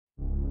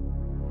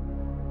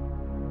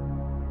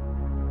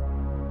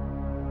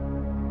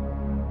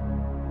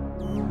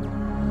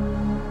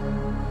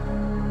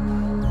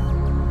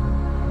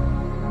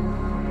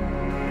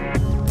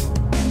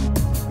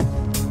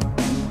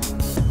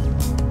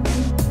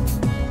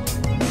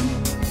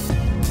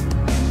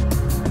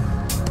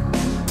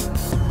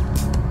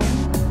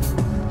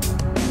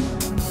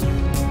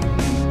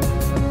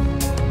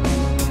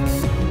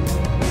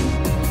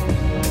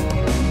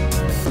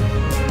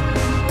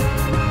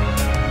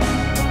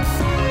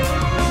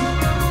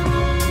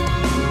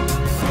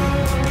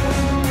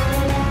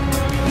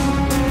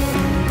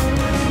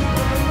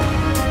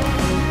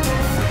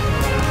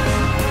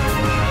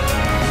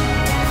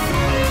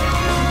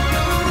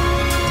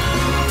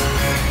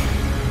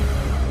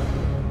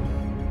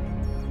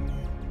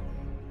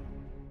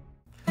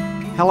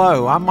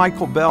Hello, I'm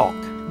Michael Belk.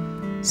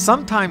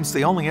 Sometimes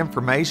the only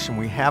information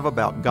we have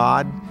about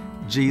God,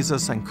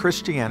 Jesus, and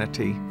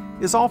Christianity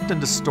is often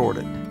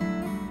distorted.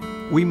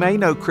 We may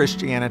know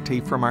Christianity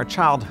from our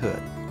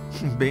childhood,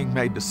 being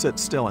made to sit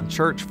still in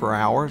church for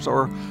hours,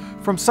 or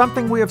from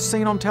something we have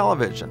seen on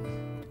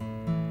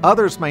television.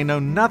 Others may know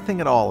nothing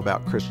at all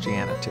about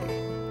Christianity.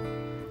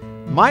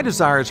 My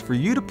desire is for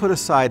you to put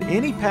aside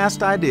any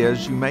past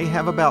ideas you may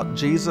have about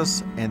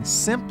Jesus and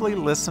simply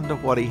listen to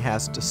what He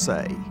has to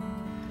say.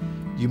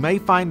 You may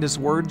find His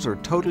words are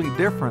totally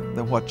different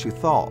than what you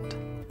thought.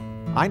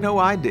 I know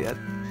I did.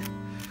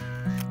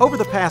 Over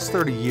the past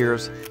 30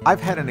 years,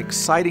 I've had an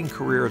exciting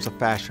career as a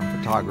fashion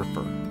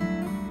photographer.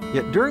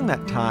 Yet during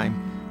that time,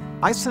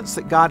 I sensed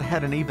that God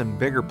had an even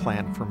bigger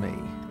plan for me.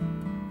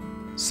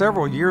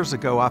 Several years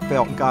ago, I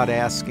felt God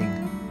asking,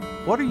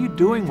 "What are you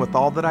doing with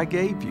all that I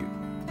gave you?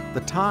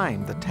 The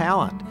time, the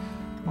talent.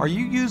 Are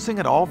you using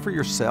it all for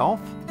yourself?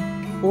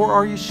 Or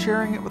are you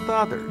sharing it with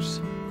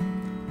others?"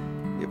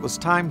 It was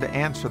time to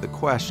answer the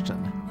question.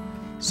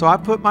 So I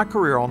put my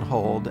career on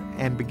hold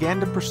and began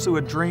to pursue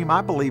a dream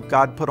I believe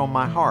God put on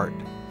my heart.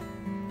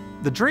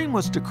 The dream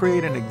was to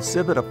create an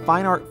exhibit of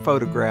fine art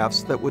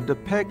photographs that would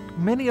depict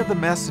many of the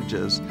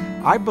messages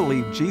I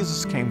believe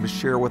Jesus came to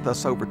share with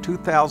us over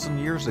 2,000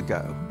 years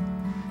ago.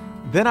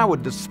 Then I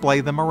would display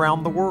them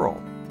around the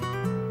world.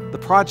 The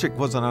project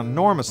was an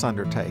enormous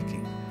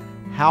undertaking.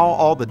 How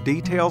all the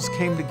details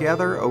came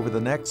together over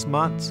the next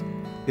months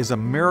is a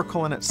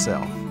miracle in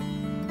itself.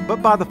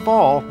 But by the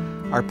fall,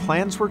 our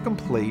plans were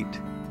complete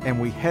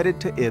and we headed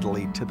to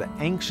Italy, to the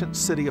ancient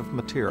city of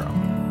Matera.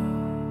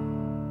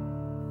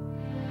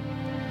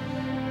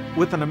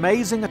 With an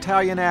amazing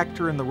Italian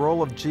actor in the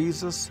role of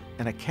Jesus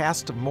and a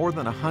cast of more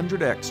than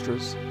 100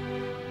 extras,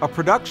 a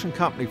production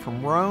company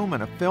from Rome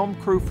and a film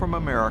crew from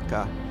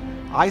America,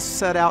 I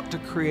set out to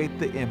create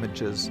the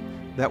images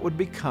that would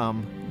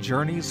become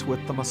Journeys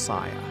with the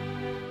Messiah.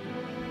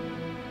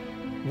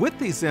 With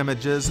these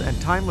images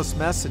and timeless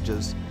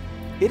messages,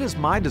 it is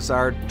my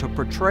desire to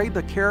portray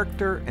the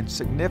character and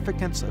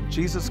significance of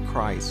Jesus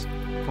Christ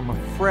from a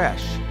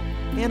fresh,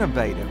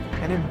 innovative,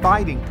 and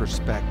inviting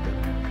perspective.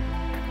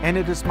 And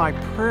it is my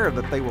prayer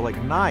that they will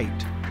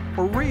ignite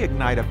or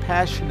reignite a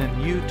passion in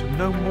you to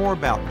know more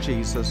about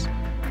Jesus,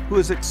 who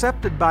is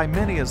accepted by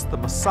many as the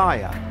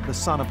Messiah, the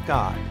Son of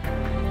God.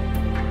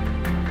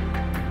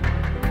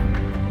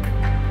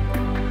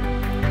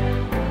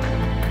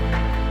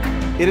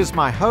 It is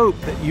my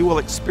hope that you will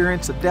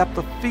experience a depth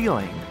of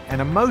feeling and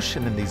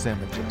emotion in these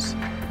images.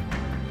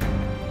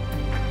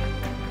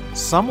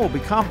 Some will be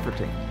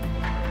comforting,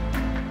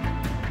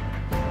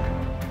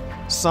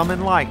 some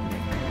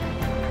enlightening,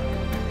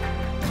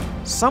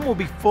 some will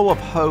be full of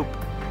hope,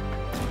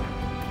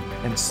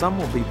 and some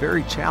will be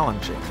very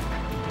challenging.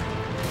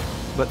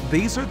 But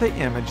these are the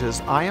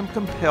images I am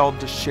compelled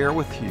to share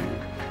with you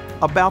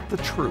about the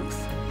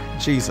truth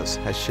Jesus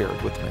has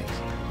shared with me.